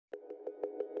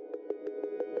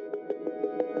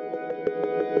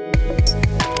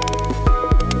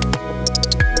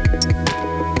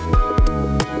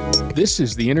This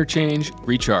is The Interchange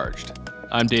Recharged.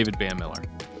 I'm David Van Miller.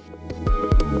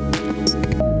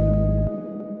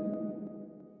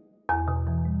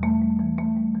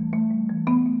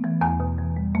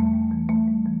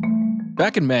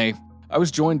 Back in May, I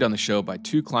was joined on the show by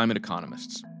two climate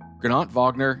economists, Gernot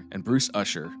Wagner and Bruce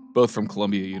Usher, both from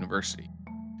Columbia University.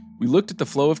 We looked at the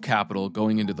flow of capital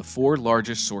going into the four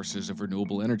largest sources of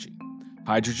renewable energy: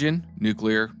 hydrogen,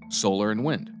 nuclear, solar, and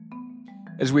wind.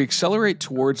 As we accelerate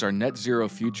towards our net zero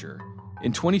future,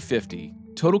 in 2050,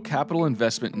 total capital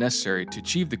investment necessary to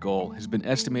achieve the goal has been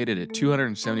estimated at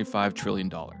 $275 trillion.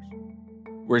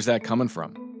 Where's that coming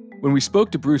from? When we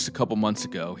spoke to Bruce a couple months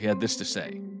ago, he had this to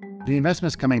say. The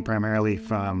investment's coming primarily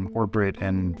from corporate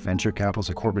and venture capital,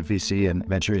 so corporate VC and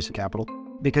venture capital,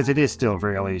 because it is still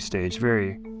very early stage,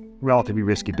 very relatively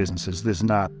risky businesses. This is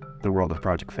not the world of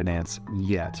project finance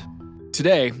yet.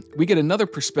 Today, we get another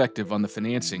perspective on the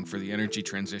financing for the energy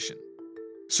transition.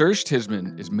 Serge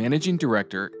Tisman is Managing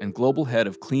Director and Global Head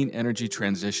of Clean Energy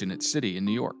Transition at Citi in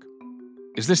New York.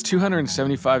 Is this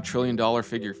 $275 trillion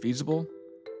figure feasible?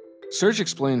 Serge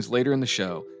explains later in the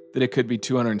show that it could be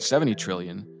 $270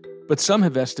 trillion, but some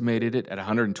have estimated it at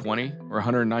 120 or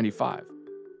 195.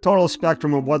 Total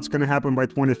spectrum of what's going to happen by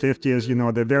 2050 is, there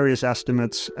are various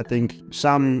estimates. I think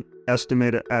some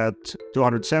estimate it at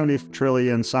 270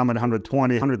 trillion, some at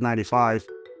 120, 195.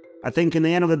 I think in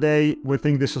the end of the day, we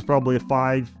think this is probably a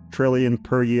 5 trillion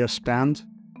per year spend,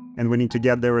 and we need to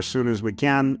get there as soon as we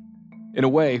can. In a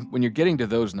way, when you're getting to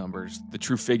those numbers, the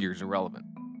true figure is irrelevant.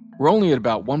 We're only at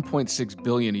about 1.6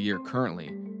 billion a year currently,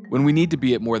 when we need to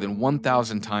be at more than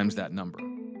 1,000 times that number.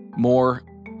 More,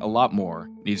 a lot more,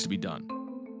 needs to be done.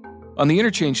 On The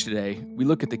Interchange today, we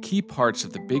look at the key parts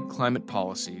of the big climate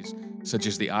policies, such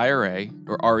as the IRA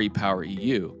or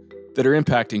REPowerEU, that are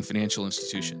impacting financial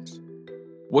institutions.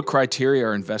 What criteria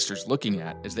are investors looking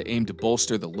at as they aim to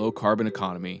bolster the low-carbon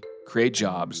economy, create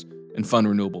jobs, and fund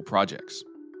renewable projects?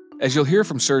 As you'll hear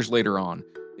from Serge later on,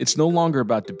 it's no longer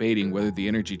about debating whether the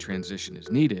energy transition is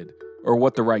needed or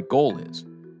what the right goal is.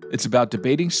 It's about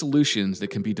debating solutions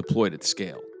that can be deployed at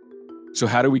scale. So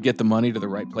how do we get the money to the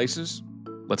right places?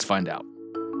 Let's find out.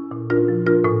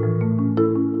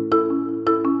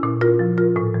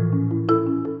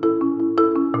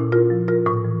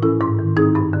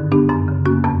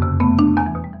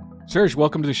 Serge,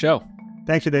 welcome to the show.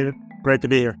 Thank you, David. Great to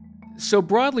be here. So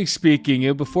broadly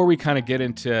speaking, before we kind of get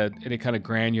into any kind of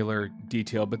granular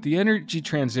detail, but the energy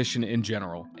transition in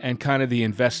general and kind of the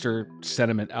investor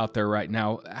sentiment out there right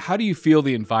now, how do you feel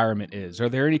the environment is? Are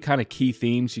there any kind of key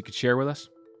themes you could share with us?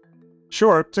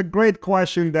 Sure. It's a great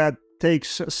question that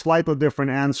takes a slightly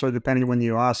different answer depending when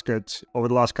you ask it over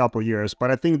the last couple of years. But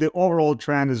I think the overall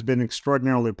trend has been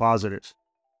extraordinarily positive.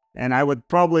 And I would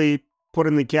probably put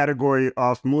in the category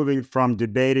of moving from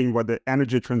debating whether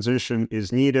energy transition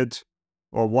is needed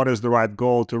or what is the right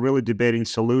goal to really debating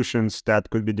solutions that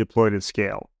could be deployed at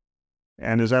scale.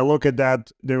 And as I look at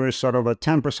that, there is sort of a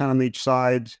 10% on each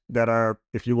side that are,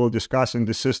 if you will, discussing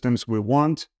the systems we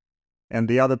want, and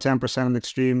the other 10% on the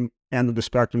extreme end of the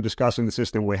spectrum discussing the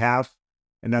system we have,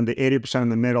 and then the 80% in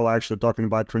the middle are actually talking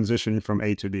about transitioning from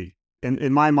A to B.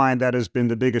 In my mind, that has been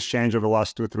the biggest change over the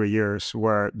last 2 or 3 years,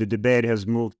 where the debate has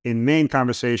moved in main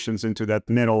conversations into that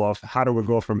middle of how do we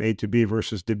go from A to B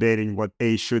versus debating what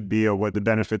A should be or what the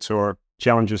benefits or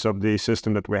challenges of the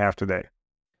system that we have today.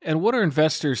 And what are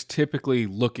investors typically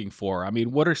looking for? I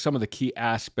mean, what are some of the key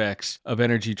aspects of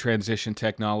energy transition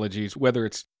technologies, whether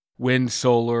it's wind,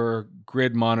 solar,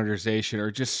 grid monetization, or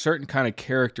just certain kind of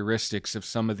characteristics of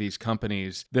some of these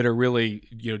companies that are really,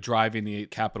 driving the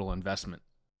capital investment?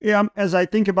 Yeah, as I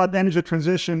think about the energy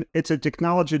transition, it's a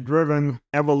technology-driven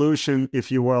evolution,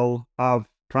 if you will, of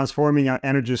transforming our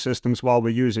energy systems while we're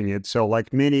using it. So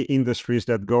like many industries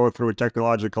that go through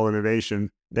technological innovation,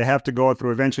 they have to go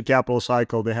through a venture capital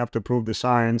cycle, they have to prove the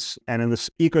science. And in this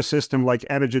ecosystem like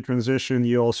energy transition,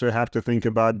 you also have to think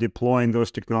about deploying those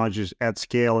technologies at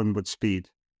scale and with speed.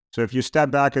 So if you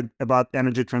step back about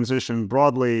energy transition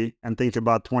broadly and think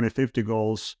about 2050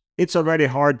 goals, it's already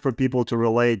hard for people to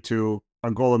relate to a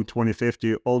goal in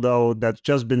 2050, although that's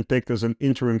just been picked as an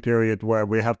interim period where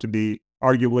we have to be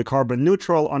arguably carbon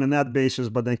neutral on a net basis,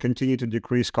 but then continue to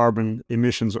decrease carbon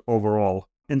emissions overall.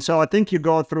 And so I think you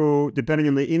go through, depending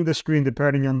on the industry and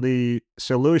depending on the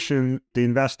solution, the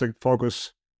investor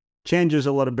focus changes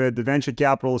a little bit. The venture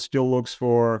capital still looks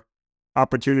for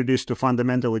opportunities to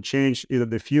fundamentally change either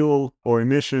the fuel or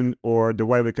emission or the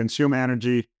way we consume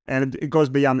energy. And it goes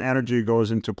beyond energy, it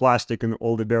goes into plastic and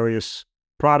all the various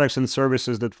products and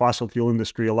services that fossil fuel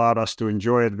industry allowed us to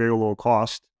enjoy at very low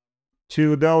cost.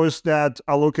 to those that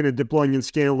are looking at deploying in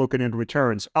scale, looking at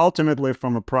returns. Ultimately,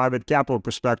 from a private capital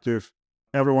perspective,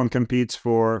 everyone competes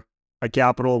for a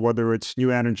capital, whether it's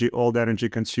new energy, old energy,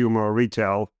 consumer, or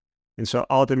retail. And so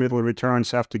ultimately,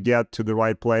 returns have to get to the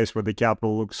right place where the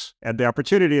capital looks at the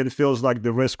opportunity and feels like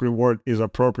the risk reward is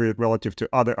appropriate relative to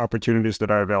other opportunities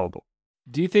that are available.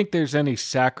 Do you think there's any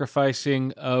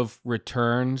sacrificing of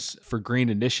returns for green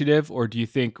initiative, or do you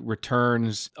think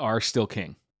returns are still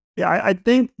king? Yeah, I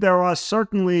think there are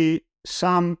certainly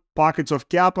some pockets of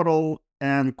capital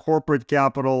and corporate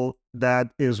capital that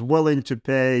is willing to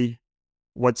pay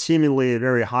what seemingly a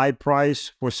very high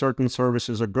price for certain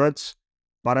services or goods,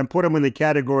 but I'm putting them in the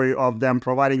category of them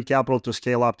providing capital to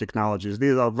scale up technologies.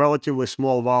 These are relatively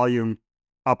small volume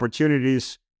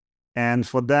opportunities, and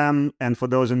for them and for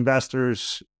those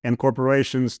investors and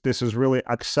corporations, this is really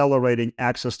accelerating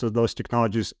access to those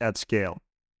technologies at scale.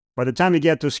 By the time you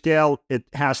get to scale, it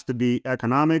has to be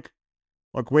economic.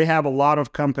 Look, we have a lot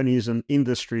of companies and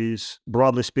industries,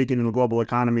 broadly speaking, in the global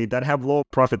economy that have low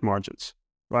profit margins,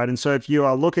 right? And so if you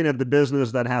are looking at the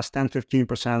business that has 10,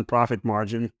 15% profit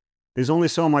margin, there's only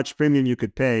so much premium you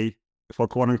could pay for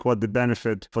quote unquote the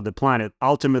benefit for the planet.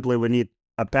 Ultimately, we need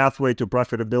a pathway to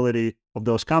profitability of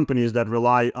those companies that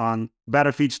rely on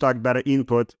better feedstock, better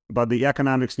input, but the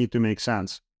economics need to make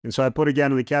sense. And so I put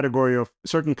again in the category of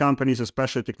certain companies,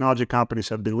 especially technology companies,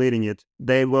 have been leading it.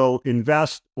 They will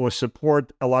invest or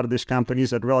support a lot of these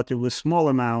companies at relatively small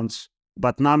amounts,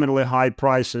 but nominally high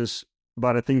prices.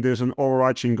 But I think there's an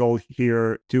overarching goal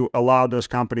here to allow those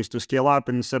companies to scale up.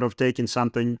 And instead of taking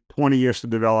something 20 years to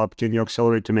develop, can you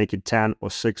accelerate to make it 10 or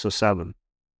 6 or 7?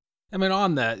 I mean,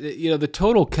 on that, the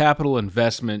total capital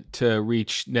investment to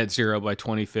reach net zero by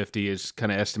 2050 is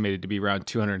kind of estimated to be around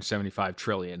 275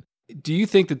 trillion. Do you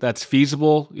think that that's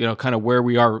feasible, kind of where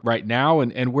we are right now?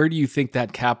 And where do you think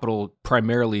that capital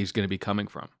primarily is going to be coming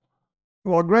from?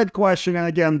 Well, great question. And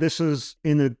again, this is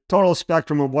in the total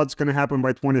spectrum of what's going to happen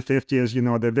by 2050. As you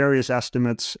know, there are various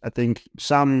estimates. I think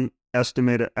some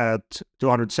estimate at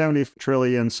 270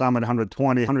 trillion, some at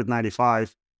 120,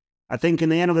 195. I think in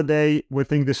the end of the day, we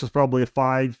think this is probably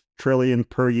 5 trillion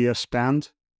per year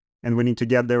spent. And we need to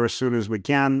get there as soon as we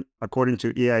can. According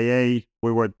to EIA,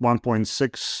 we were at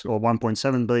 1.6 or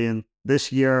 1.7 billion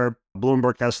this year.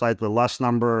 Bloomberg has slightly less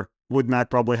number.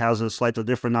 WoodMac probably has a slightly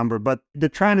different number. But the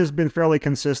trend has been fairly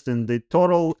consistent. The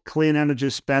total clean energy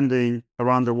spending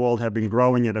around the world have been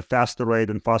growing at a faster rate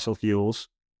than fossil fuels.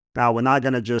 Now, we're not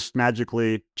going to just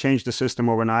magically change the system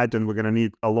overnight, and we're going to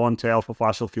need a long tail for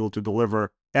fossil fuel to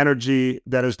deliver energy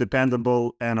that is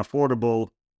dependable and affordable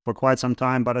for quite some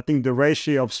time. But I think the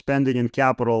ratio of spending and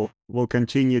capital will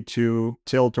continue to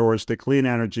tilt towards the clean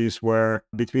energies, where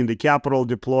between the capital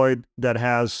deployed that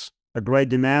has a great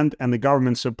demand and the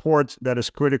government support that is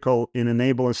critical in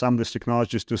enabling some of these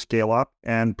technologies to scale up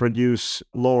and produce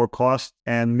lower costs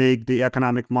and make the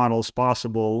economic models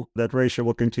possible, that ratio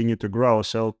will continue to grow.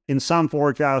 So in some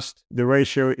forecasts, the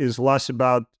ratio is less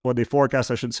about, or the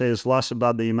forecast, I should say, is less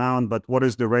about the amount, but what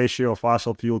is the ratio of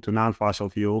fossil fuel to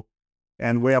non-fossil fuel?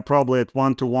 And we are probably at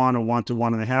 1-to-1 or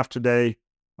 1-to-1.5 today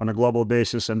on a global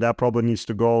basis, and that probably needs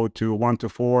to go to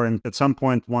 1-to-4 and at some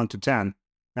point 1-to-10.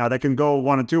 Now, that can go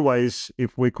one of two ways.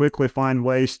 If we quickly find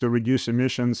ways to reduce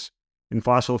emissions in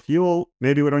fossil fuel,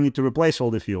 maybe we don't need to replace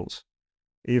all the fuels.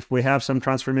 If we have some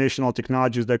transformational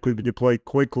technologies that could be deployed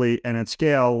quickly and at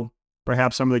scale,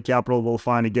 perhaps some of the capital will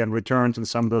find, again, returns in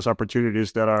some of those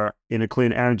opportunities that are in a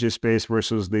clean energy space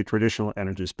versus the traditional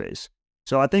energy space.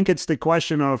 So I think it's the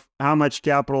question of how much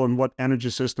capital and what energy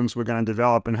systems we're going to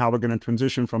develop and how we're going to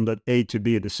transition from that A to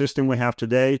B, the system we have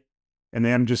today and the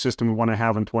energy system we want to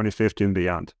have in 2050 and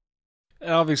beyond.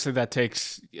 Obviously, that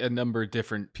takes a number of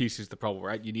different pieces of the problem,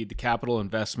 right? You need the capital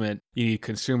investment, you need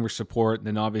consumer support, and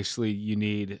then obviously you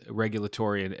need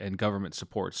regulatory and government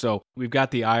support. So we've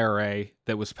got the IRA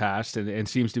that was passed and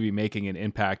seems to be making an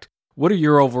impact. What are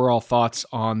your overall thoughts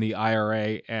on the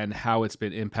IRA and how it's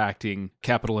been impacting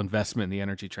capital investment in the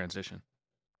energy transition?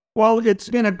 Well, it's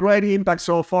been a great impact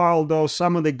so far, although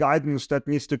some of the guidance that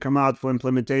needs to come out for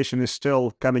implementation is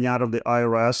still coming out of the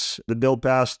IRS. The bill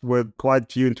passed with quite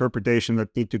a few interpretations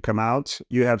that need to come out.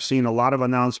 You have seen a lot of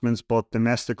announcements, both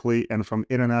domestically and from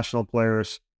international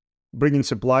players, bringing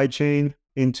supply chain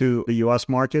into the U.S.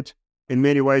 market. In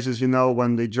many ways, as you know,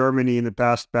 when the Germany in the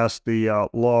past passed the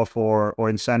law for or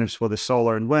incentives for the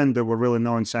solar and wind, there were really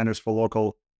no incentives for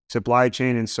local supply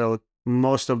chain. And so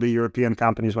most of the European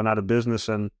companies went out of business,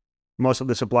 and most of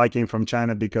the supply came from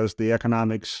China because the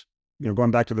economics,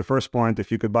 going back to the first point,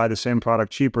 if you could buy the same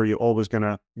product cheaper, you're always going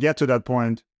to get to that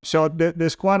point. So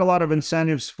there's quite a lot of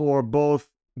incentives for both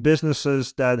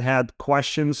businesses that had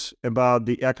questions about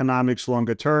the economics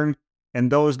longer term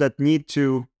and those that need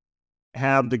to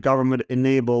have the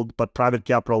government-enabled but private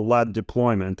capital-led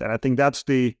deployment. And I think that's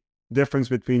the difference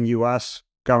between U.S.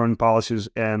 government policies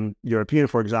and European,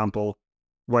 for example,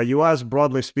 where U.S.,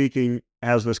 broadly speaking,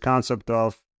 has this concept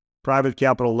of private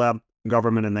capital-led,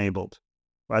 government-enabled.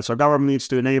 Right? So government needs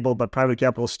to enable, but private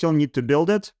capital still need to build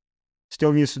it,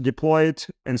 still needs to deploy it,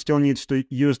 and still needs to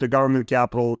use the government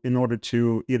capital in order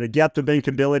to either get to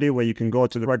bankability, where you can go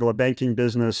to the regular banking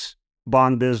business,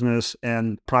 bond business,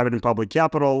 and private and public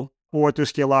capital, or to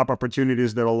scale up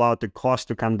opportunities that allow the cost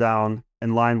to come down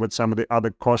in line with some of the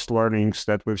other cost learnings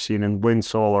that we've seen in wind,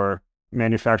 solar,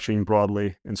 manufacturing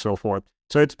broadly, and so forth.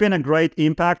 So it's been a great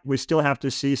impact. We still have to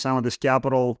see some of this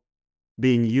capital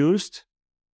being used.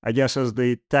 I guess as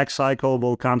the tech cycle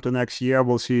will come to next year,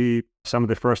 we'll see some of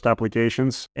the first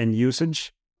applications and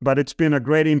usage. But it's been a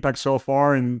great impact so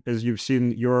far. And as you've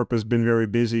seen, Europe has been very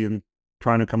busy in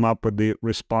trying to come up with the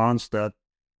response that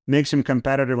makes them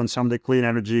competitive on some of the clean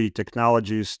energy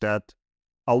technologies that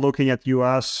are looking at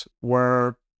US,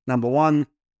 where, number one,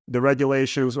 the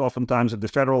regulations oftentimes at the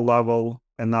federal level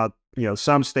and not,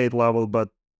 some state level, but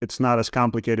it's not as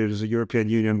complicated as the European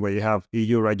Union, where you have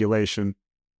EU regulation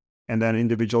and then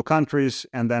individual countries,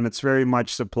 and then it's very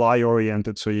much supply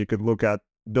oriented. So you could look at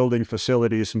building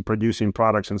facilities and producing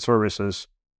products and services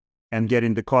and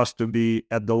getting the cost to be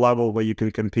at the level where you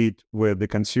can compete with the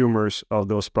consumers of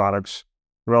those products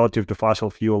relative to fossil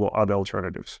fuel or other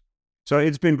alternatives. So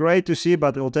it's been great to see,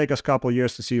 but it'll take us a couple of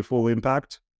years to see full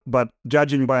impact. But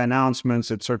judging by announcements,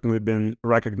 it's certainly been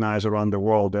recognized around the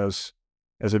world as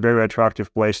a very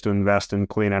attractive place to invest in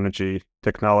clean energy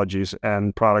technologies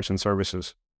and products and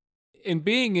services. In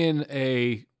being in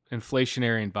a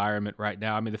inflationary environment right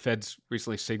now, the Fed's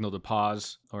recently signaled a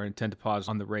pause or intend to pause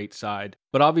on the rate side,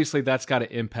 but obviously that's got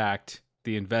to impact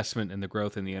the investment and the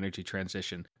growth in the energy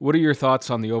transition. What are your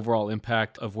thoughts on the overall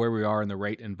impact of where we are in the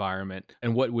rate environment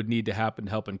and what would need to happen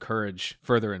to help encourage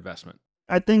further investment?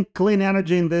 I think clean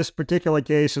energy in this particular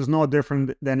case is no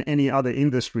different than any other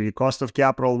industry. Cost of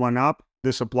capital went up.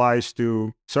 This applies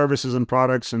to services and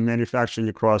products and manufacturing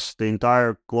across the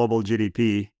entire global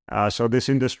GDP. So this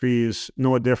industry is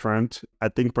no different. I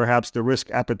think perhaps the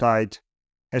risk appetite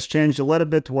has changed a little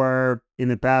bit, where in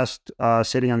the past,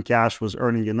 sitting on cash was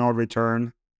earning you no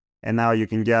return. And now you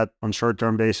can get on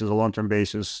short-term basis or long-term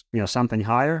basis, something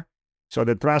higher. So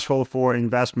the threshold for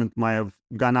investment might have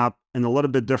gone up in a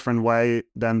little bit different way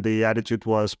than the attitude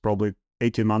was probably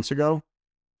 18 months ago.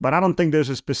 But I don't think there's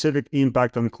a specific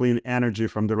impact on clean energy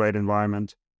from the rate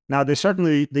environment. Now,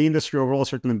 the industry overall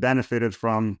certainly benefited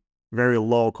from very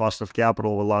low cost of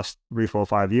capital over the last 3, 4,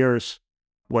 5 years,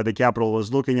 where the capital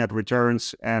was looking at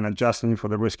returns and adjusting for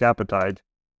the risk appetite.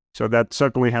 So that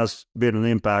certainly has been an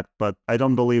impact, but I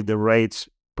don't believe the rates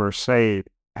per se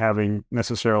having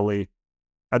necessarily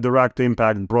a direct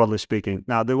impact, broadly speaking.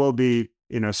 Now, there will be,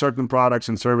 certain products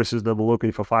and services that will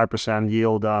looking for 5%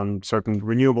 yield on certain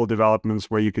renewable developments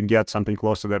where you can get something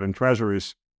close to that in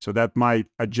treasuries. So that might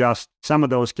adjust some of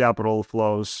those capital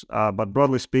flows. But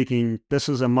broadly speaking, this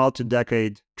is a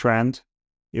multi-decade trend.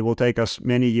 It will take us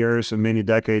many years and many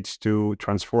decades to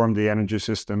transform the energy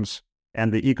systems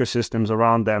and the ecosystems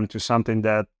around them to something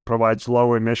that provides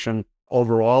lower emission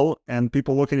overall. And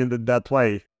people looking at it that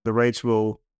way, the rates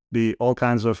will be all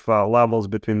kinds of levels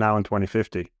between now and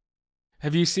 2050.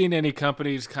 Have you seen any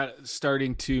companies kind of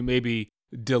starting to maybe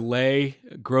delay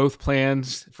growth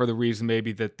plans for the reason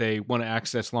maybe that they want to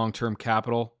access long-term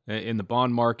capital in the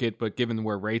bond market, but given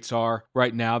where rates are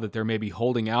right now, that they're maybe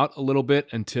holding out a little bit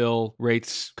until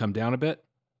rates come down a bit?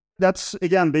 That's,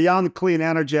 again, beyond clean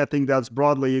energy. I think that's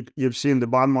broadly, you've seen the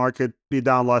bond market be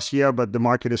down last year, but the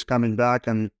market is coming back.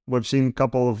 And we've seen a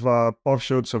couple of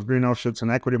offshoots of green offshoots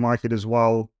in equity market as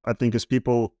well. I think as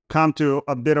people come to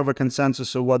a bit of a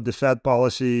consensus of what the Fed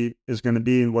policy is going to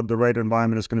be and what the rate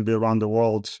environment is going to be around the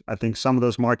world, I think some of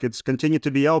those markets continue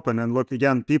to be open. And look,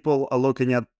 again, people are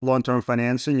looking at long-term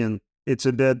financing, and it's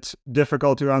a bit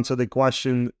difficult to answer the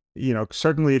question.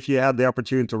 Certainly if you had the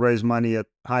opportunity to raise money at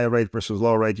higher rate versus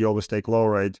low rate, you always take low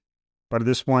rate. But at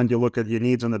this point, you look at your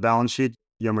needs on the balance sheet,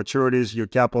 your maturities, your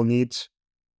capital needs,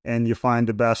 and you find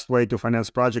the best way to finance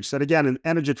projects. And again, in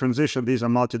energy transition, these are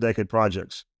multi-decade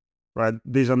projects, right?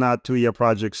 These are not 2-year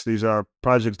projects. These are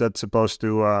projects that's supposed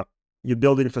to, you're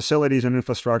building facilities and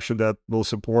infrastructure that will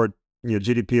support your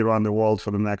GDP around the world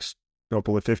for the next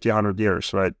couple of 50, 100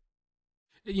 years, right?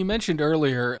 You mentioned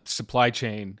earlier supply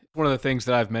chain. One of the things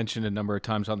that I've mentioned a number of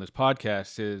times on this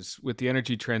podcast is with the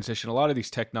energy transition, a lot of these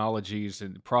technologies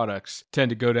and products tend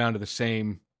to go down to the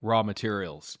same raw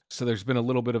materials. So there's been a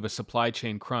little bit of a supply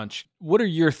chain crunch. What are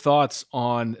your thoughts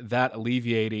on that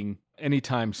alleviating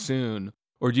anytime soon?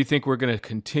 Or do you think we're going to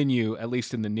continue, at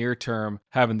least in the near term,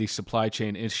 having these supply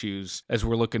chain issues as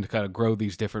we're looking to kind of grow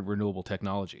these different renewable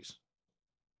technologies?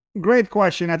 Great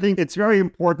question. I think it's very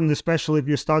important, especially if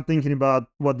you start thinking about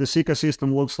what this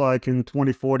ecosystem looks like in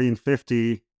 2040 and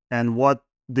 50 and what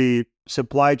the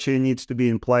supply chain needs to be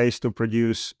in place to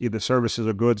produce either services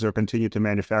or goods or continue to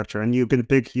manufacture. And you can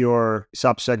pick your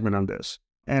subsegment on this.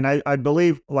 And I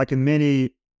believe, like in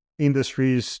many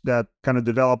industries that kind of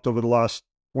developed over the last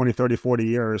 20, 30, 40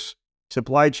 years,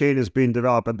 supply chain is being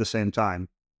developed at the same time.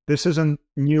 This isn't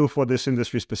new for this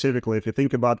industry specifically. If you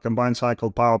think about combined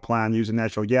cycle power plant using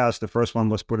natural gas, the first one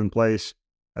was put in place,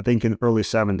 I think, in early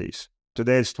 70s.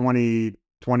 Today it's 22,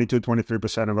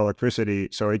 23% of electricity.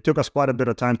 So it took us quite a bit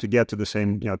of time to get to the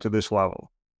same, to this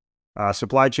level.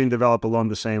 Supply chain developed along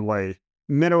the same way.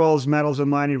 Minerals, metals,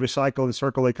 and mining, recycle, and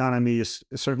circular economy is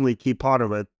certainly a key part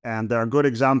of it. And there are good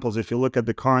examples. If you look at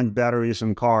the current batteries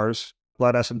in cars,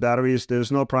 lead-acid batteries,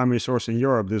 there's no primary source in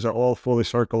Europe. These are all fully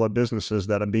circular businesses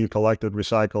that are being collected,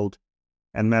 recycled,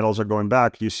 and metals are going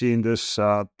back. You're seeing this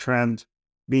trend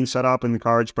being set up and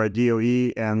encouraged by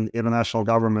DOE and international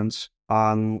governments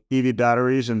on EV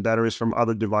batteries and batteries from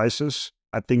other devices.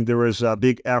 I think there is a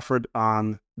big effort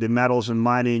on the metals and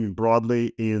mining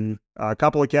broadly in a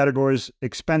couple of categories,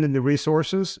 expanding the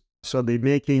resources. So they're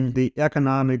making the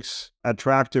economics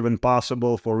attractive and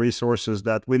possible for resources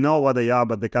that we know what they are,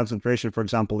 but the concentration, for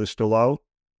example, is too low.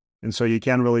 And so you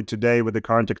can really today, with the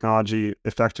current technology,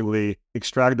 effectively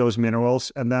extract those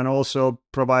minerals. And then also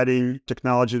providing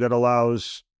technology that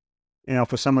allows,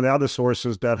 for some of the other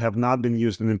sources that have not been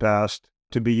used in the past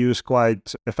to be used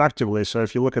quite effectively. So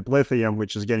if you look at lithium,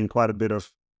 which is getting quite a bit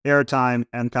of airtime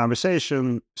and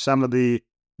conversation, some of the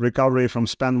recovery from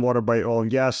spent water by oil and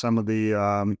gas, some of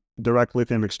the direct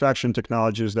lithium extraction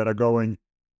technologies that are going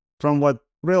from what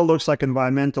really looks like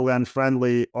environmentally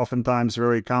unfriendly, oftentimes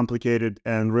very complicated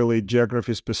and really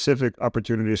geography-specific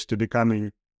opportunities to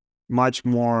becoming much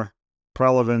more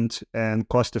prevalent and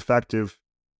cost-effective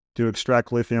to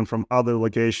extract lithium from other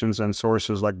locations and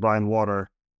sources like brine water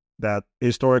that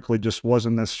historically just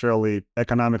wasn't necessarily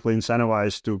economically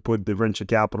incentivized to put the venture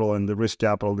capital and the risk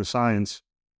capital, the science,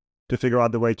 to figure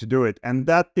out the way to do it. And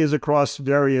that is across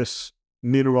various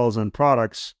minerals and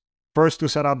products. First, to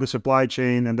set up the supply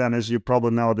chain, and then, as you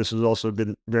probably know, this has also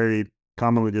been very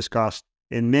commonly discussed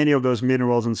in many of those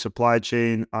minerals and supply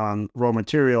chain on raw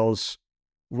materials,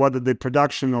 whether the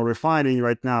production or refining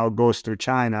right now goes through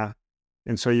China.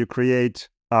 And so you create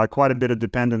quite a bit of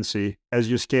dependency as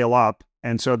you scale up.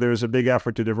 And so there's a big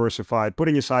effort to diversify,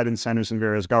 putting aside incentives in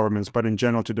various governments, but in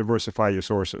general to diversify your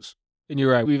sources. And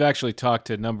you're right. We've actually talked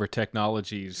to a number of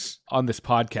technologies on this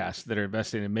podcast that are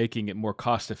investing in making it more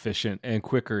cost efficient and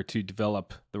quicker to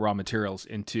develop the raw materials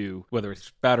into whether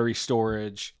it's battery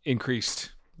storage,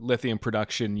 increased lithium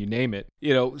production, you name it.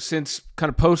 Since kind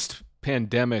of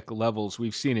post-pandemic levels,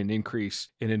 we've seen an increase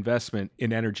in investment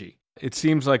in energy. It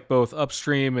seems like both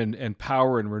upstream and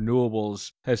power and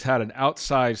renewables has had an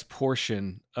outsized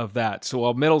portion of that. So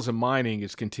while metals and mining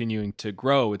is continuing to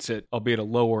grow, it's at albeit a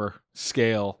lower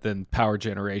scale than power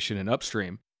generation and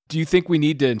upstream. Do you think we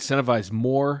need to incentivize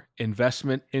more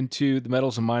investment into the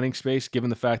metals and mining space, given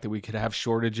the fact that we could have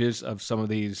shortages of some of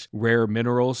these rare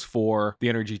minerals for the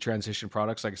energy transition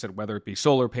products, like I said, whether it be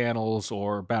solar panels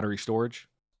or battery storage?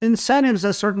 Incentives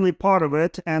are certainly part of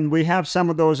it, and we have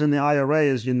some of those in the IRA,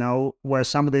 as you know, where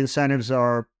some of the incentives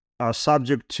are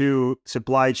subject to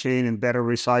supply chain and better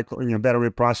recycling, better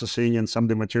reprocessing, and some of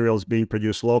the materials being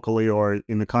produced locally or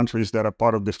in the countries that are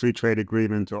part of the free trade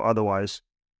agreement or otherwise.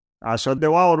 So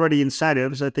there are already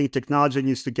incentives. I think technology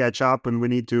needs to catch up, and we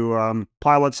need to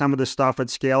pilot some of the stuff at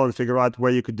scale and figure out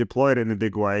where you could deploy it in a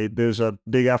big way. There's a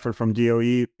big effort from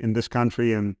DOE in this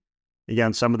country and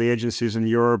again, some of the agencies in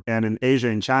Europe and in Asia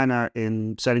and China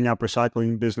in setting up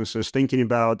recycling businesses, thinking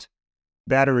about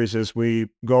batteries as we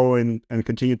go in and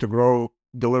continue to grow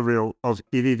delivery of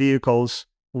EV vehicles.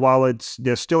 While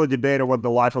there's still a debate on what the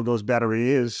life of those batteries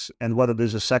is and whether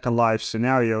there's a second life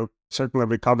scenario, certainly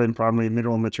recovering primary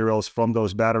mineral materials from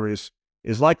those batteries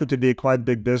is likely to be a quite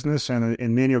big business. And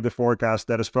in many of the forecasts,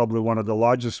 that is probably one of the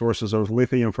largest sources of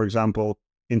lithium, for example,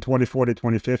 in 2040,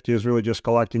 2050 is really just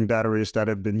collecting batteries that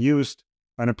have been used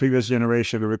on a previous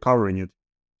generation and recovering it.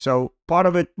 So part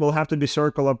of it will have to be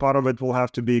circular, part of it will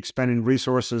have to be expanding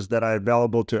resources that are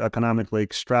available to economically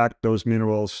extract those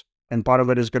minerals. And part of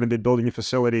it is going to be building a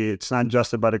facility. It's not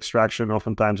just about extraction.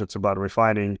 Oftentimes it's about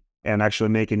refining and actually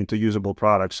making it into usable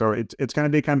products. So it's going to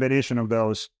be a combination of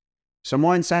those. So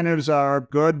more incentives are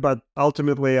good, but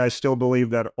ultimately I still believe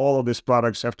that all of these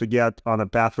products have to get on a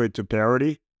pathway to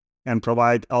parity and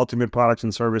provide ultimate products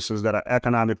and services that are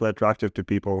economically attractive to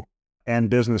people and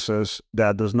businesses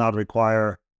that does not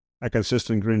require a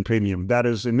consistent green premium. That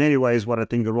is in many ways what I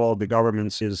think the role of the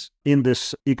governments is in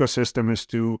this ecosystem, is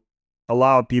to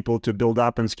allow people to build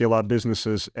up and scale up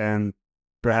businesses and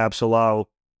perhaps allow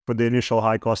for the initial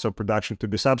high cost of production to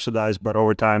be subsidized, but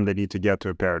over time they need to get to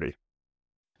a parity.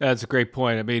 That's a great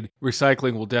point. I mean,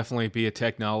 recycling will definitely be a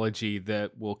technology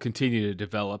that will continue to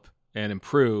develop and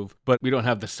improve, but we don't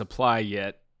have the supply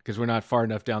yet because we're not far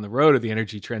enough down the road of the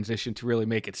energy transition to really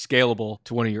make it scalable,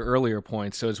 to one of your earlier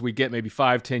points. So as we get maybe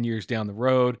 5-10 years down the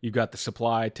road, you've got the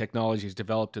supply, technologies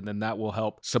developed, and then that will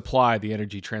help supply the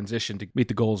energy transition to meet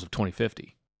the goals of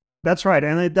 2050. That's right.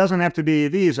 And it doesn't have to be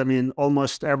EVs. I mean,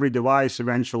 almost every device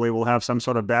eventually will have some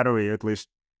sort of battery, at least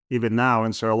even now.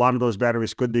 And so a lot of those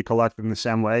batteries could be collected in the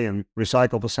same way and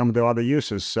recycled for some of the other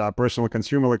uses. Personal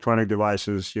consumer electronic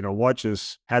devices,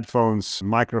 watches, headphones,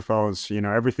 microphones,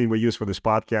 everything we use for this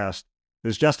podcast.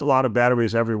 There's just a lot of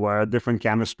batteries everywhere, different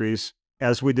chemistries.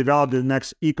 As we develop the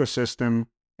next ecosystem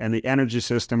and the energy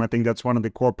system, I think that's one of the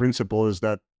core principles, is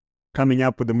that coming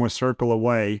up with a more circular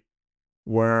way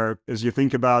where, as you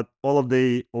think about all of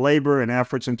the labor and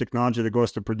efforts and technology that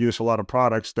goes to produce a lot of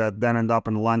products that then end up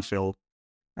in the landfill.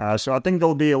 So I think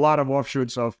there'll be a lot of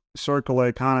offshoots of circular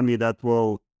economy that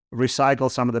will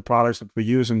recycle some of the products that we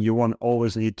use, and you won't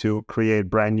always need to create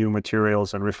brand new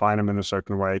materials and refine them in a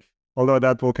certain way. Although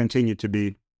that will continue to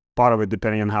be part of it,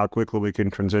 depending on how quickly we can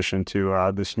transition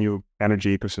to this new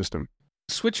energy ecosystem.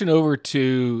 Switching over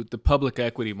to the public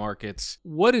equity markets,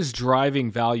 what is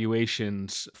driving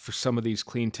valuations for some of these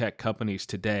clean tech companies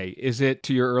today? Is it,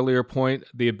 to your earlier point,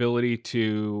 the ability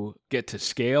to get to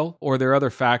scale, or are there other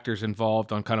factors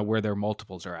involved on kind of where their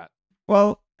multiples are at?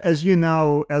 Well, as you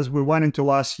know, as we went into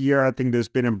last year, I think there's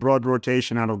been a broad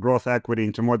rotation out of growth equity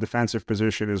into more defensive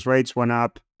position as rates went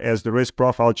up, as the risk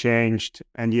profile changed,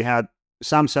 and you had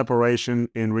some separation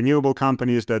in renewable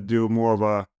companies that do more of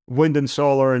a wind and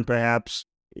solar, and perhaps,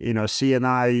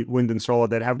 C&I wind and solar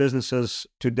that have businesses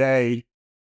today.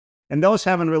 And those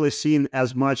haven't really seen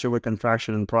as much of a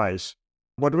contraction in price.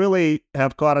 What really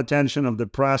have caught attention of the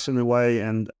press in a way,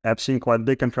 and have seen quite a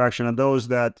big contraction, are those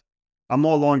that are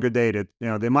more longer dated.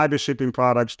 They might be shipping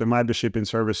products, they might be shipping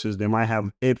services, they might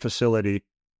have a facility,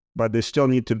 but they still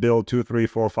need to build 2, 3,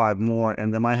 4, 5 more,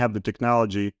 and they might have the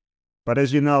technology. But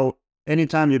as you know,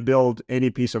 anytime you build any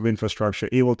piece of infrastructure,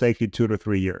 it will take you 2 to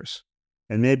 3 years.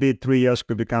 And maybe 3 years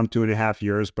could become 2.5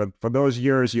 years. But for those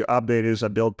years, you update is I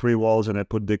build pre-walls and I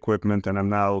put the equipment and I'm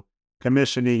now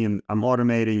commissioning and I'm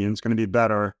automating and it's going to be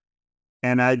better.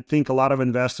 And I think a lot of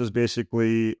investors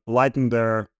basically lighten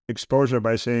their exposure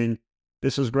by saying,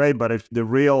 this is great, but if the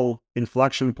real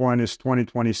inflection point is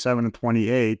 2027 and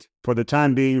 28, for the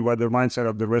time being, where the mindset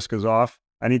of the risk is off,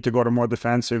 I need to go to more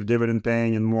defensive, dividend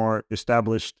paying and more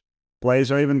established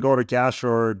plays, or even go to cash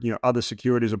or other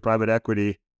securities or private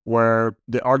equity, where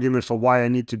the argument for why I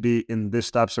need to be in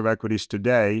these types of equities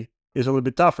today is a little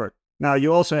bit tougher. Now,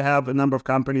 you also have a number of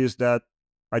companies that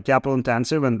are capital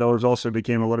intensive, and those also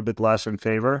became a little bit less in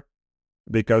favor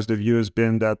because the view has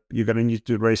been that you're going to need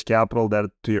to raise capital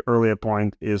that, to your earlier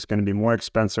point, is going to be more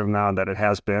expensive now than it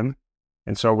has been.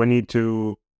 And so we need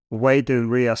to wait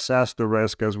and reassess the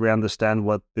risk as we understand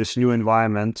what this new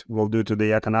environment will do to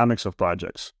the economics of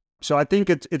projects. So I think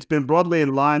it's been broadly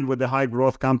in line with the high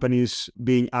growth companies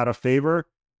being out of favor.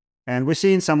 And we're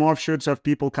seeing some offshoots of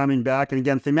people coming back. And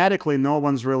again, thematically, no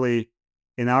one's really,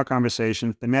 in our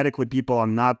conversation, thematically, people are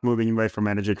not moving away from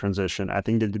energy transition. I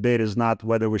think the debate is not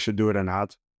whether we should do it or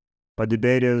not, but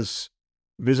debate is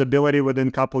visibility within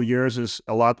a couple of years is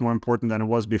a lot more important than it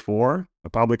was before.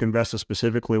 The public investors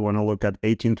specifically want to look at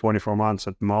 18, 24 months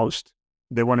at most.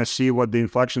 They want to see what the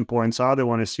inflection points are. They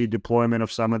want to see deployment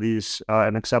of some of these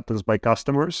and acceptance by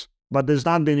customers. But there's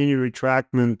not been any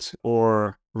retractment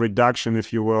or reduction,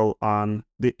 if you will, on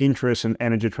the interest in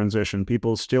energy transition.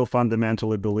 People still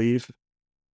fundamentally believe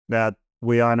that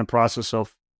we are in a process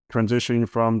of transitioning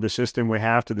from the system we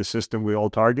have to the system we all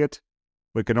target.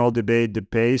 We can all debate the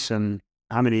pace and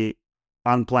how many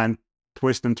unplanned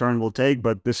twist and turn will take,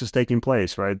 but this is taking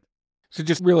place, right? So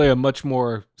just really a much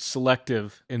more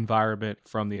selective environment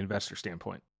from the investor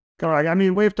standpoint. Correct. I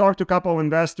mean, we've talked to a couple of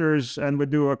investors and we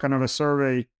do a kind of a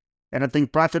survey. And I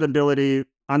think profitability,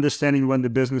 understanding when the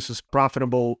business is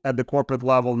profitable at the corporate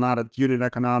level, not at unit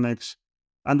economics,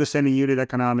 understanding unit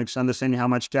economics, understanding how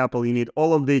much capital you need,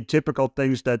 all of the typical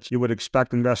things that you would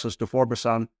expect investors to focus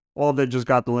on, all of that just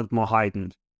got a little more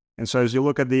heightened. And so as you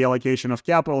look at the allocation of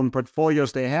capital and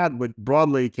portfolios they had, which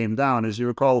broadly came down, as you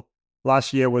recall,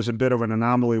 last year was a bit of an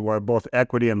anomaly where both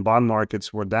equity and bond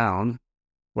markets were down,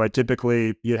 where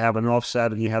typically you have an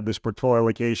offset and you have these portfolio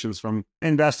allocations from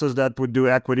investors that would do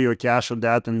equity or cash or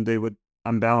debt, and they would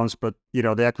unbalanced, but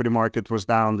the equity market was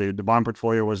down, the bond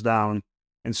portfolio was down.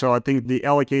 And so I think the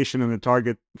allocation and the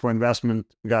target for investment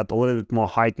got a little bit more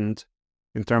heightened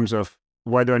in terms of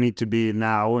where do I need to be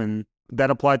now? And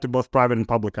that applied to both private and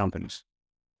public companies.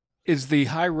 Is the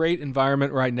high rate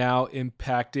environment right now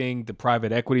impacting the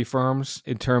private equity firms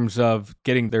in terms of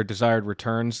getting their desired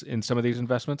returns in some of these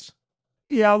investments?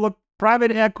 Yeah, look,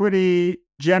 private equity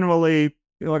generally,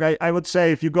 I would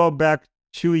say if you go back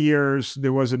 2 years,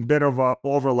 there was a bit of an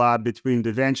overlap between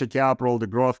the venture capital, the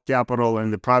growth capital,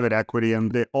 and the private equity,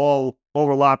 and they all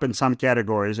overlap in some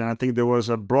categories. And I think there was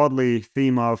a broadly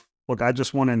theme of, look, I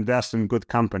just want to invest in good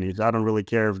companies. I don't really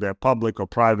care if they're public or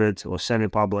private or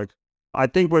semi-public. I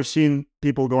think we've seen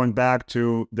people going back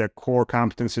to their core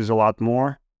competencies a lot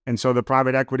more. And so the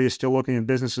private equity is still looking at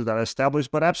businesses that are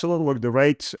established, but absolutely, look, the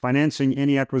rates, financing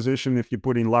any acquisition, if you're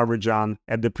putting leverage on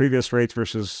at the previous rates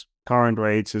versus current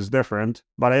rates is different.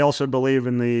 But I also believe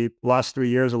in the last 3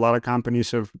 years, a lot of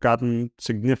companies have gotten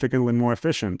significantly more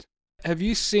efficient. Have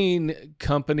you seen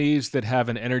companies that have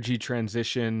an energy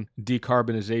transition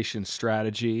decarbonization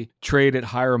strategy trade at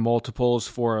higher multiples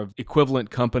for an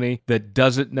equivalent company that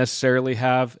doesn't necessarily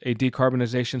have a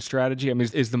decarbonization strategy? I mean,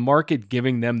 is the market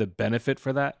giving them the benefit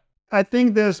for that? I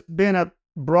think there's been a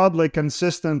broadly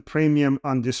consistent premium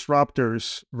on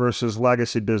disruptors versus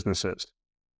legacy businesses.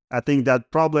 I think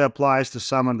that probably applies to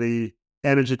some of the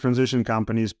energy transition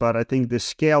companies, but I think the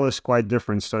scale is quite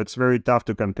different, so it's very tough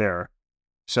to compare.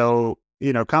 So,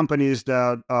 companies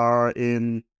that are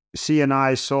in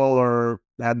C&I solar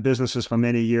had businesses for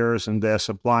many years and they're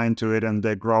supplying to it and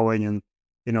they're growing and,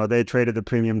 they traded a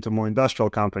premium to more industrial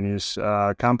companies.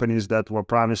 Companies that were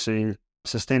promising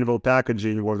sustainable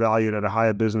packaging were valued at a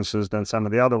higher businesses than some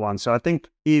of the other ones. So I think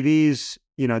EVs,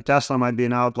 Tesla might be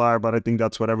an outlier, but I think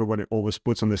that's what everybody always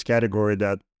puts in this category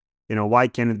that, why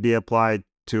can't it be applied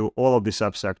to all of the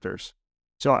subsectors?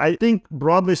 So I think,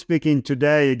 broadly speaking,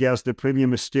 today, I guess the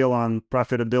premium is still on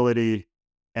profitability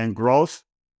and growth.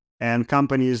 And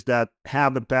companies that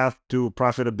have a path to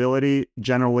profitability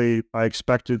generally are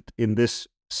expected in this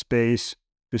space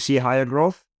to see higher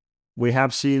growth. We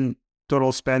have seen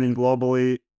total spending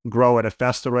globally grow at a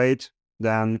faster rate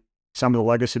than some of the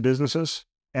legacy businesses.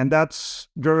 And that's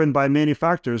driven by many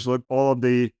factors. Look, all of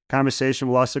the conversation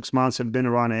the last 6 months have been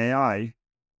around AI.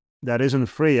 That isn't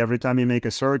free. Every time you make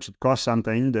a search, it costs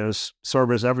something. There's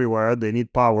servers everywhere. They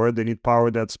need power. They need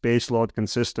power that's base load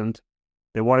consistent.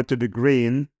 They want it to be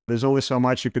green. There's only so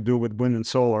much you could do with wind and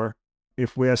solar.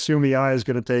 If we assume AI is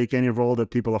going to take any role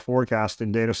that people are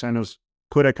forecasting, data centers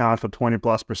could account for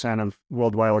 20+% of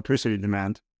worldwide electricity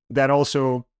demand. That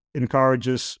also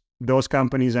encourages those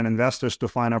companies and investors to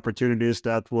find opportunities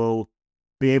that will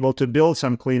be able to build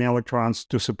some clean electrons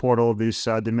to support all of this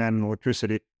demand in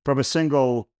electricity from a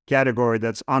single category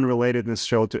that's unrelated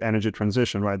necessarily to energy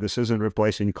transition, right? This isn't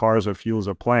replacing cars or fuels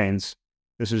or planes.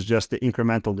 This is just the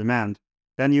incremental demand.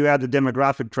 Then you add the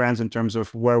demographic trends in terms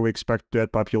of where we expect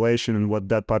that population and what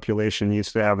that population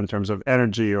needs to have in terms of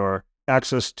energy or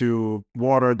access to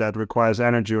water that requires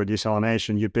energy or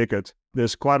desalination, you pick it.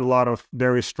 There's quite a lot of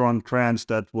very strong trends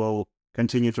that will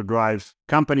continue to drive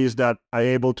companies that are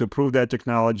able to prove their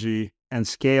technology and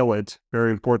scale it.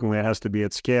 Very importantly, it has to be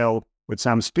at scale with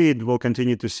some speed. Will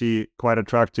continue to see quite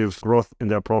attractive growth in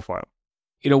their profile.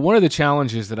 One of the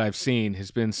challenges that I've seen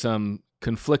has been some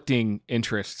conflicting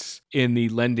interests in the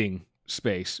lending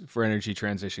space for energy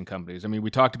transition companies. I mean,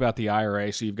 we talked about the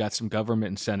IRA, so you've got some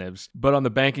government incentives, but on the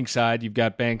banking side, you've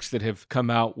got banks that have come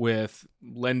out with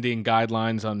lending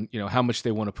guidelines on, how much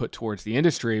they want to put towards the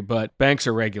industry, but banks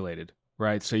are regulated.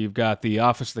 Right. So you've got the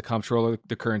Office of the Comptroller of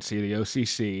the Currency, the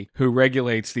OCC, who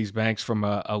regulates these banks from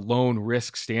a loan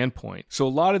risk standpoint. So a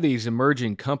lot of these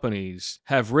emerging companies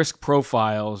have risk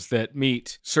profiles that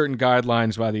meet certain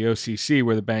guidelines by the OCC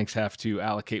where the banks have to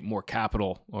allocate more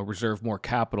capital or reserve more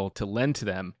capital to lend to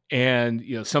them. And,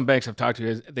 some banks I've talked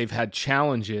to, they've had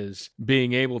challenges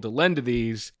being able to lend to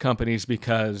these companies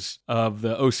because of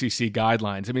the OCC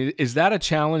guidelines. I mean, is that a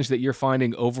challenge that you're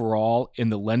finding overall in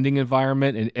the lending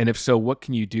environment? And if so, what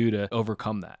can you do to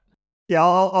overcome that? Yeah,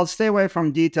 I'll stay away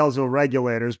from details of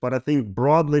regulators, but I think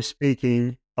broadly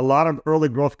speaking, a lot of early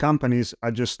growth companies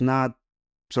are just not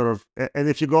and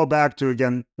if you go back to,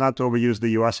 again, not to overuse the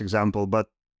US example, but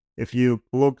if you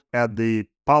look at the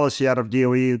policy out of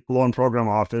DOE Loan Program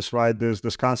Office, right, there's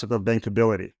this concept of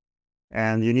bankability.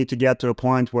 And you need to get to a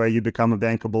point where you become a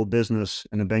bankable business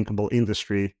and a bankable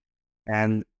industry.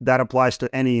 And that applies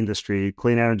to any industry.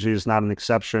 Clean energy is not an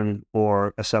exception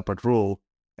or a separate rule.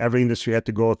 Every industry had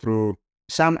to go through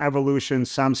some evolution,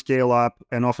 some scale up,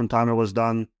 and oftentimes it was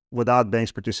done without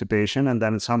banks' participation. And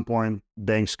then at some point,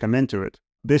 banks come into it.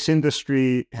 this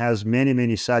industry has many,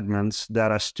 many segments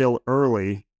that are still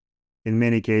early in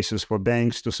many cases for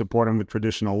banks to support them with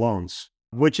traditional loans,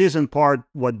 which is in part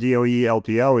what DOE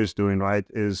LPO is doing, right?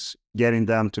 Is getting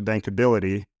them to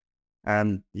bankability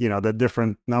and, the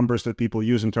different numbers that people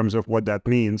use in terms of what that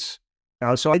means.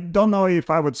 So I don't know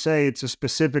if I would say it's a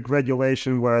specific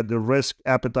regulation where the risk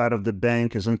appetite of the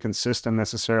bank is inconsistent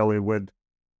necessarily with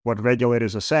what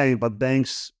regulators are saying, but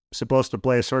banks supposed to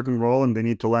play a certain role and they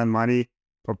need to lend money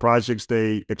for projects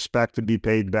they expect to be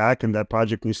paid back, and that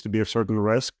project needs to be a certain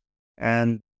risk.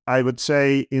 And I would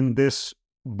say in this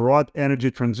broad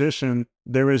energy transition,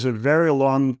 there is a very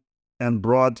long and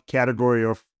broad category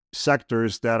of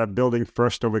sectors that are building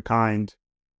first-of-a-kind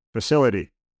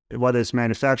facility, whether it's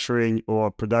manufacturing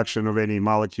or production of any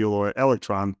molecule or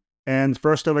electron. And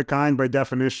first-of-a-kind, by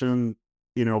definition,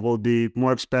 will be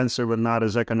more expensive and not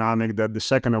as economic than the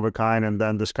second-of-a-kind, and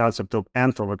then this concept of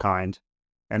nth-of-a-kind.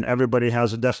 And everybody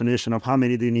has a definition of how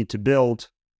many they need to build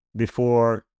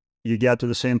before you get to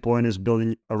the same point as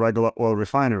building a regular oil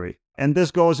refinery. And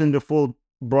this goes in the full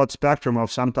broad spectrum of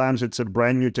sometimes it's a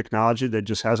brand new technology that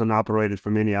just hasn't operated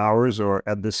for many hours or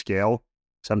at this scale.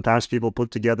 Sometimes people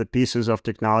put together pieces of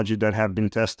technology that have been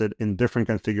tested in different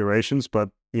configurations,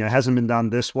 but it hasn't been done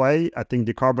this way. I think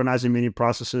decarbonizing many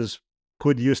processes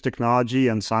could use technology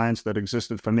and science that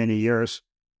existed for many years,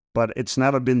 but it's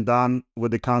never been done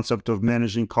with the concept of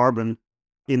managing carbon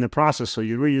in the process. So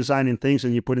you're redesigning things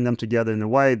and you're putting them together in a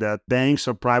way that banks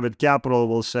or private capital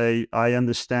will say, I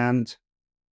understand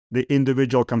the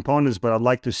individual components, but I'd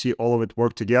like to see all of it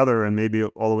work together, and maybe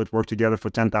all of it work together for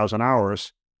 10,000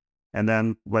 hours. And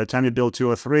then by the time you build 2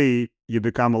 or 3, you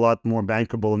become a lot more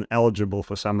bankable and eligible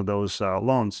for some of those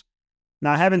loans.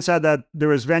 Now, having said that,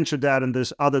 there is venture debt and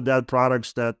there's other debt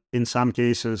products that in some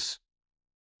cases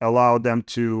allow them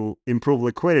to improve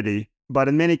liquidity. But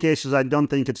in many cases, I don't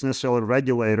think it's necessarily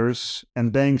regulators,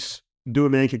 and banks do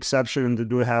make exception and they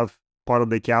do have part of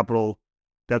the capital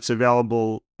that's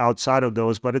available outside of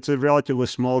those. But it's a relatively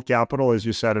small capital. As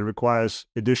you said, it requires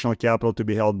additional capital to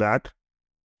be held back.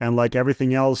 And like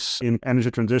everything else in energy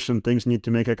transition, things need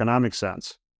to make economic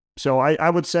sense. So I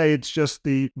would say it's just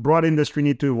the broad industry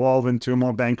need to evolve into a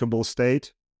more bankable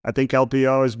state. I think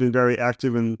LPO has been very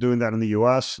active in doing that in the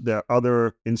US. There are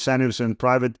other incentives in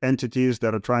private entities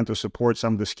that are trying to support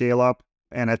some of the scale up.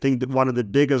 And I think that one of the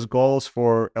biggest goals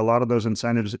for a lot of those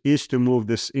incentives is to move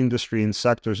this industry and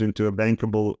sectors into a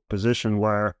bankable position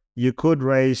where you could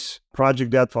raise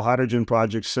project debt for hydrogen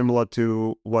projects similar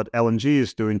to what LNG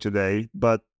is doing today.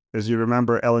 But as you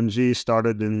remember, LNG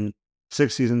started in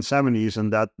 60s and 70s,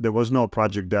 and that there was no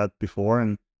project debt before.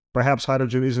 And perhaps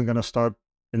hydrogen isn't going to start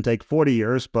and take 40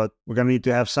 years, but we're going to need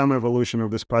to have some evolution of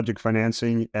this project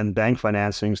financing and bank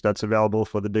financings that's available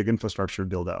for the big infrastructure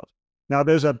build out. Now,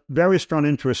 there's a very strong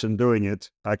interest in doing it.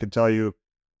 I can tell you,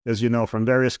 as you know, from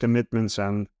various commitments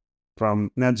and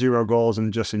from net zero goals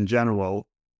and just in general,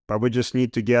 but we just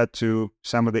need to get to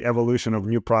some of the evolution of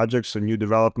new projects and new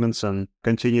developments and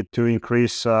continue to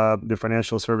increase the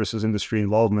financial services industry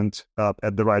involvement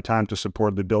at the right time to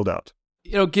support the build out.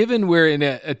 Given we're in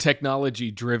a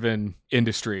technology-driven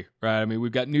industry, right? I mean,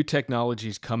 we've got new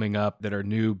technologies coming up that are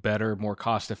new, better, more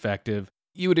cost-effective.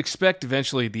 You would expect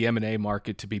eventually the M&A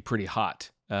market to be pretty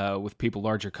hot, with people,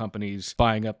 larger companies,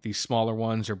 buying up these smaller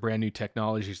ones or brand new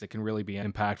technologies that can really be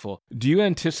impactful. Do you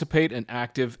anticipate an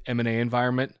active M&A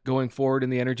environment going forward in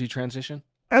the energy transition?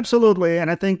 Absolutely.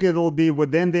 And I think it'll be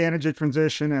within the energy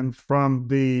transition and from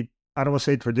the, I don't want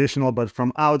to say traditional, but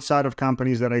from outside of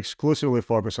companies that are exclusively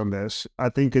focused on this. I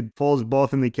think it falls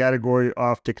both in the category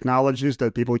of technologies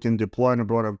that people can deploy on a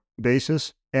broader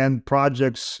basis and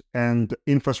projects and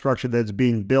infrastructure that's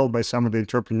being built by some of the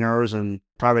entrepreneurs and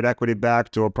private equity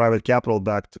backed or private capital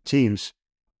backed teams.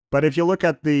 But if you look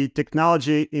at the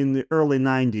technology in the early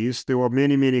 90s, there were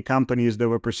many, many companies that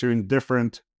were pursuing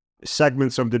different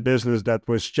segments of the business that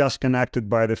was just connected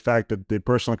by the fact that the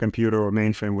personal computer or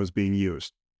mainframe was being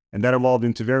used. And that evolved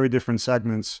into very different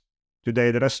segments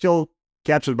today that are still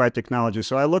captured by technology.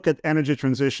 So I look at energy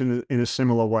transition in a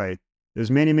similar way.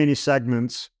 There's many, many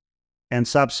segments and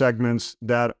subsegments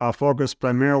that are focused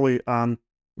primarily on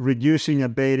reducing,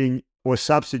 abating, or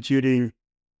substituting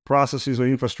processes or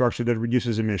infrastructure that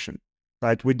reduces emission,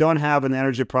 right? We don't have an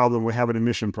energy problem, we have an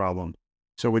emission problem.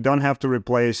 So we don't have to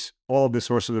replace all of the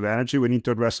sources of energy, we need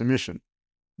to address emission.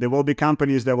 There will be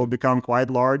companies that will become quite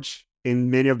large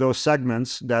in many of those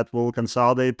segments that will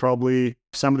consolidate probably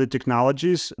some of the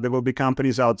technologies. There will be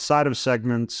companies outside of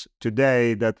segments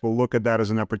today that will look at that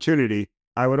as an opportunity.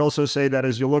 I would also say that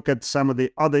as you look at some of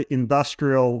the other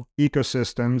industrial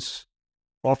ecosystems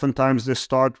Oftentimes they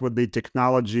start with the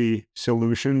technology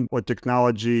solution or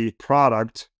technology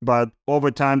product, but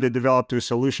over time they develop to a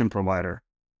solution provider.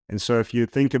 And so if you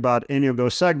think about any of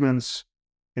those segments,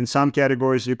 in some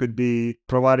categories you could be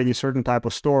providing a certain type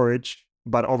of storage,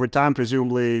 but over time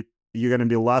presumably you're going to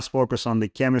be less focused on the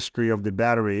chemistry of the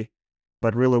battery,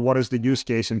 but really what is the use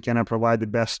case and can I provide the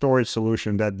best storage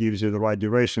solution that gives you the right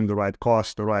duration, the right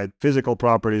cost, the right physical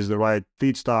properties, the right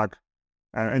feedstock.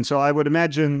 And so I would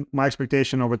imagine my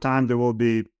expectation over time, there will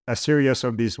be a series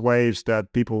of these waves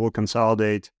that people will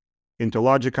consolidate into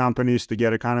larger companies to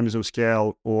get economies of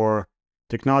scale or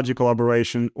technology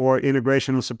collaboration or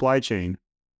integration of supply chain.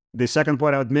 The second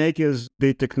point I would make is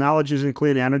the technologies in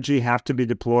clean energy have to be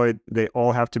deployed. They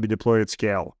all have to be deployed at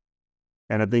scale.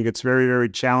 And I think it's very, very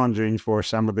challenging for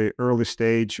some of the early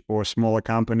stage or smaller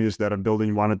companies that are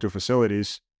building 1 or 2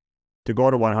 facilities to go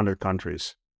to 100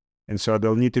 countries. And so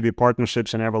there'll need to be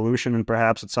partnerships and evolution and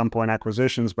perhaps at some point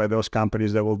acquisitions by those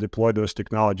companies that will deploy those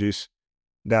technologies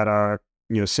that are,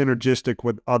 synergistic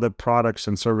with other products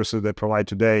and services they provide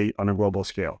today on a global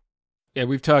scale. Yeah,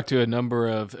 we've talked to a number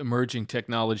of emerging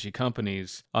technology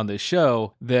companies on this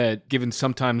show that, given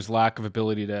sometimes lack of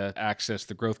ability to access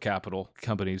the growth capital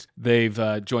companies, they've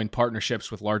joined partnerships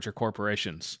with larger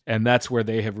corporations. And that's where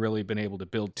they have really been able to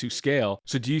build to scale.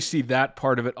 So do you see that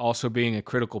part of it also being a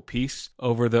critical piece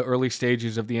over the early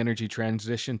stages of the energy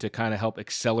transition to kind of help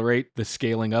accelerate the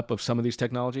scaling up of some of these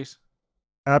technologies?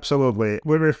 Absolutely.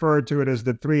 We refer to it as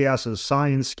the 3 S's: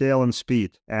 science, scale, and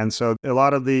speed. And so a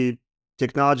lot of the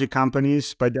technology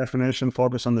companies, by definition,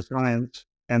 focus on the science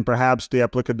and perhaps the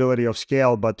applicability of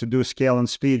scale. But to do scale and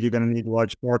speed, you're going to need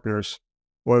large partners,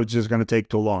 or it's just going to take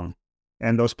too long.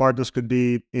 And those partners could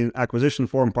be in acquisition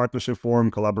form, partnership form,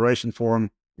 collaboration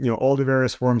form, all the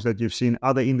various forms that you've seen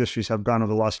other industries have gone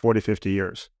over the last 40, 50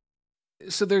 years.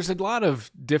 So there's a lot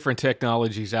of different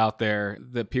technologies out there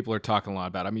that people are talking a lot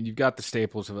about. I mean, you've got the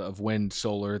staples of wind,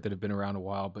 solar that have been around a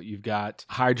while, but you've got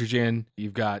hydrogen,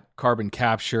 you've got carbon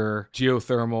capture,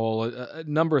 geothermal, a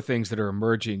number of things that are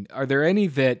emerging. Are there any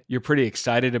that you're pretty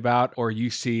excited about or you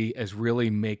see as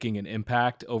really making an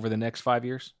impact over the next 5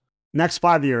 years? Next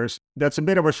 5 years, that's a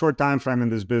bit of a short time frame in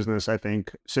this business, I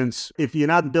think, since if you're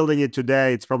not building it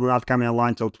today, it's probably not coming online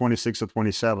until 26 or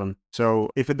 27. So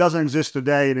if it doesn't exist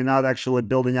today and you're not actually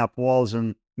building up walls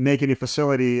and making a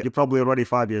facility, you're probably already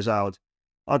 5 years out.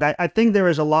 I think there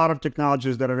is a lot of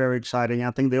technologies that are very exciting.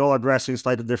 I think they're all addressing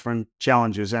slightly different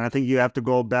challenges. And I think you have to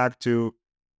go back to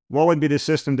what would be the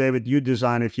system, David, you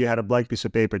design if you had a blank piece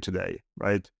of paper today,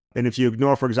 right? And if you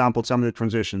ignore, for example, some of the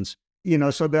transitions.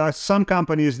 So there are some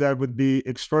companies that would be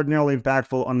extraordinarily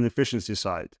impactful on the efficiency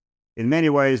side. In many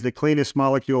ways, the cleanest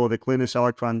molecule, the cleanest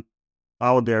electron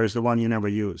out there is the one you never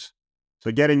use.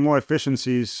 So getting more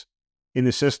efficiencies in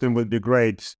the system would be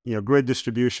great. Grid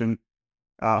distribution.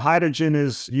 Hydrogen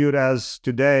is viewed as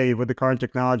today with the current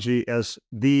technology as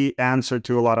the answer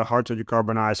to a lot of hard to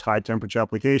decarbonize high temperature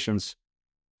applications.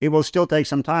 It will still take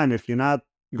some time. If you're not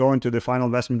going to the final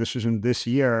investment decision this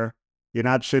year, you're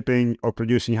not shipping or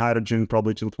producing hydrogen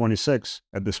probably till 26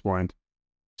 at this point.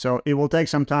 So it will take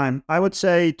some time. I would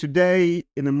say today,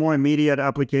 in a more immediate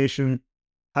application,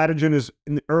 hydrogen is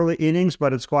in the early innings,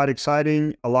 but it's quite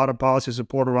exciting. A lot of policy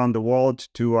support around the world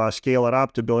to scale it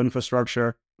up, to build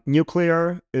infrastructure.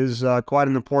 Nuclear is quite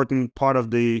an important part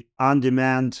of the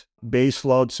on-demand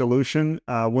baseload solution.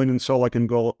 Wind and solar can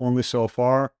go only so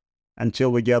far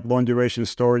until we get long-duration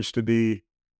storage to be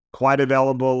quite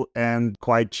available and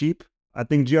quite cheap. I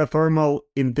think geothermal,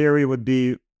 in theory, would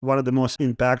be one of the most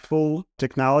impactful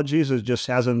technologies. It just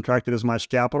hasn't attracted as much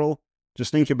capital.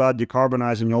 Just think about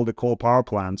decarbonizing all the coal power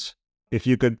plants. If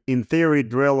you could, in theory,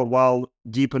 drill a well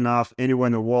deep enough anywhere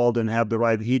in the world and have the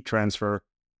right heat transfer,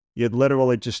 you'd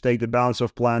literally just take the balance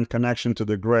of plant connection to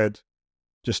the grid,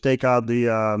 just take out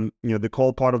the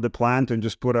coal part of the plant and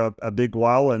just put a big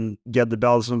well and get the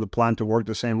balance of the plant to work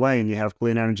the same way, and you have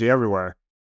clean energy everywhere.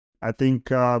 I think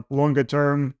longer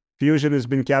term, fusion has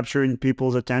been capturing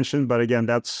people's attention, but again,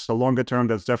 that's a longer term.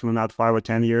 That's definitely not 5 or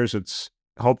 10 years.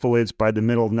 Hopefully it's by the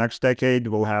middle of next decade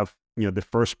we'll have the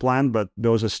first plant, but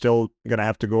those are still going to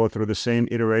have to go through the same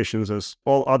iterations as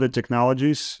all other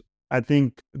technologies. I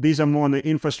think these are more on the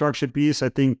infrastructure piece. I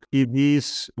think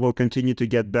EVs will continue to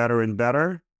get better and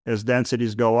better as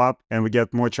densities go up and we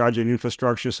get more charging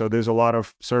infrastructure. So there's a lot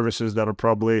of services that are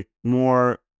probably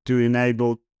more to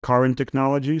enable current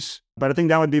technologies. But I think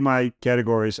that would be my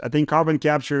categories. I think carbon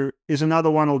capture is another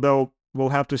one, although we'll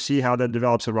have to see how that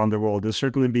develops around the world. There'll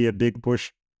certainly be a big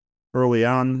push early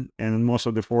on, and most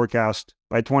of the forecast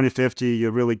by 2050,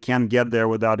 you really can't get there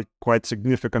without quite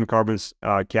significant carbon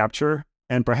capture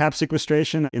and perhaps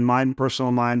sequestration. In my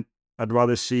personal mind, I'd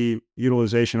rather see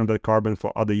utilization of that carbon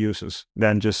for other uses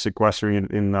than just sequestering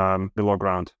it in below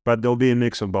ground. But there'll be a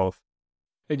mix of both.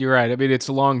 And you're right. I mean, it's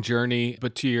a long journey,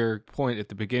 but to your point at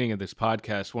the beginning of this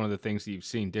podcast, one of the things that you've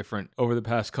seen different over the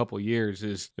past couple of years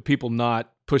is the people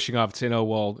not pushing off and saying, oh,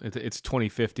 well, it's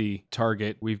 2050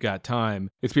 target, we've got time.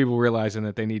 It's people realizing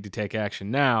that they need to take action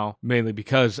now, mainly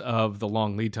because of the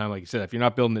long lead time. Like you said, if you're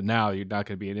not building it now, you're not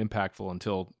going to be impactful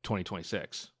until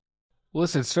 2026.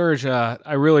 Listen, Serge,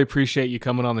 I really appreciate you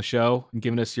coming on the show and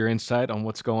giving us your insight on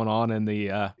what's going on in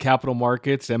the capital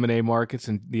markets, M&A markets,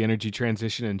 and the energy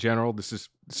transition in general. This is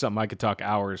something I could talk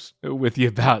hours with you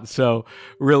about. So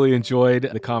really enjoyed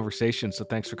the conversation. So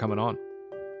thanks for coming on.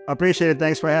 I appreciate it.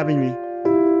 Thanks for having me.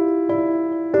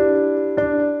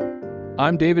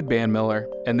 I'm David Banmiller,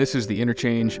 and this is the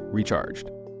Interchange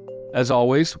Recharged. As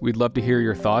always, we'd love to hear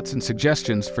your thoughts and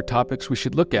suggestions for topics we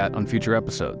should look at on future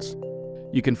episodes.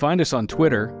 You can find us on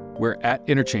Twitter. We're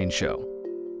 @Interchange Show.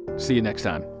 See you next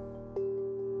time.